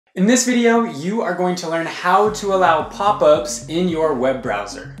In this video, you are going to learn how to allow pop-ups in your web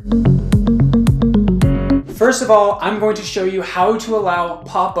browser. First of all, I'm going to show you how to allow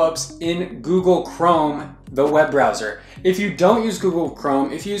pop-ups in Google Chrome, the web browser. If you don't use Google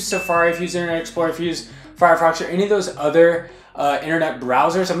Chrome, if you use Safari, if you use Internet Explorer, if you use Firefox or any of those other internet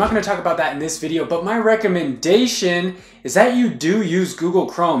browsers, I'm not going to talk about that in this video, but my recommendation is that you do use Google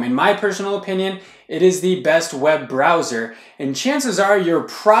Chrome. In my personal opinion, it is the best web browser, and chances are you're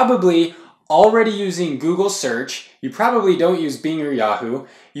probably already using Google Search. You probably don't use Bing or Yahoo.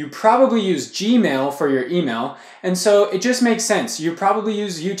 You probably use Gmail for your email, and so it just makes sense. You probably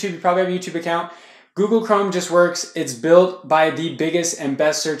use YouTube. You probably have a YouTube account. Google Chrome just works. It's built by the biggest and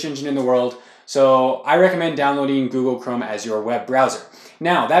best search engine in the world, so I recommend downloading Google Chrome as your web browser.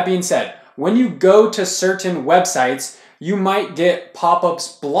 Now, that being said, when you go to certain websites, you might get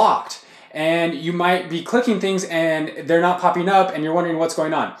pop-ups blocked. And you might be clicking things and they're not popping up and you're wondering what's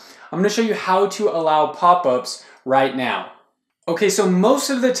going on. I'm going to show you how to allow pop-ups right now. Okay, so most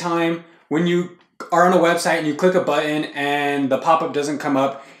of the time when you are on a website and you click a button and the pop-up doesn't come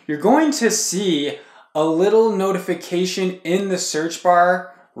up, you're going to see a little notification in the search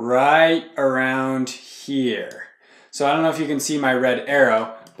bar right around here. So I don't know if you can see my red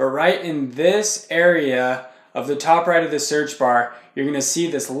arrow, but right in this area of the top right of the search bar, you're gonna see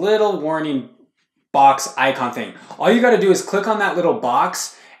this little warning box icon thing. All you gotta do is click on that little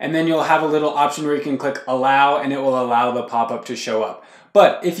box, and then you'll have a little option where you can click allow, and it will allow the pop-up to show up.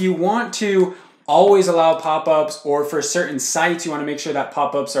 But if you want to always allow pop-ups, or for certain sites you wanna make sure that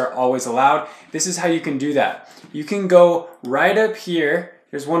pop-ups are always allowed, this is how you can do that. You can go right up here.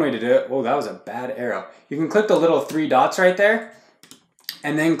 Here's one way to do it. Oh, that was a bad arrow. You can click the little three dots right there,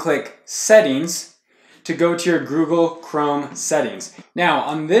 and then click Settings, to go to your Google Chrome settings. Now,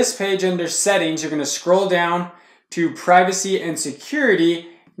 on this page under settings, you're going to scroll down to privacy and security,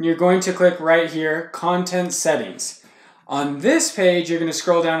 and you're going to click right here, content settings. On this page, you're going to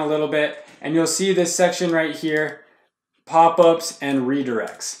scroll down a little bit, and you'll see this section right here, pop-ups and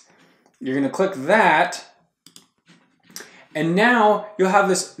redirects. You're going to click that, and now you'll have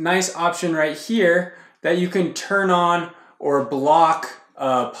this nice option right here that you can turn on or block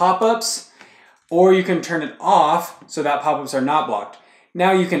pop-ups, or you can turn it off so that pop-ups are not blocked.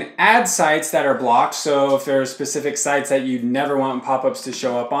 Now you can add sites that are blocked, so if there are specific sites that you never want pop-ups to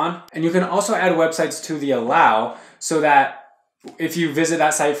show up on. And you can also add websites to the allow, so that if you visit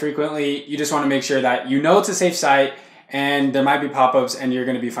that site frequently, you just want to make sure that you know it's a safe site and there might be pop-ups and you're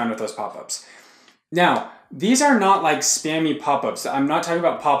going to be fine with those pop-ups. Now, these are not like spammy pop-ups. I'm not talking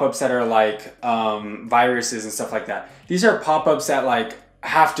about pop-ups that are like viruses and stuff like that. These are pop-ups that like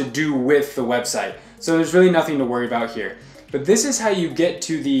have to do with the website. So there's really nothing to worry about here. But this is how you get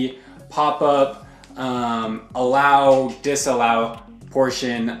to the pop-up allow, disallow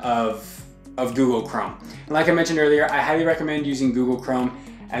portion of Google Chrome. And like I mentioned earlier, I highly recommend using Google Chrome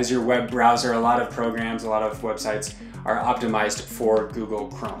as your web browser. A lot of programs, a lot of websites are optimized for Google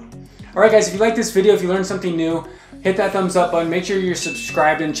Chrome. All right guys, if you like this video, if you learned something new, hit that thumbs up button, make sure you're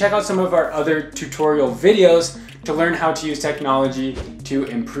subscribed, and check out some of our other tutorial videos to learn how to use technology to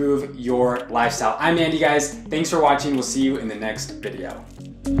improve your lifestyle. I'm Andy, guys. Thanks for watching. We'll see you in the next video.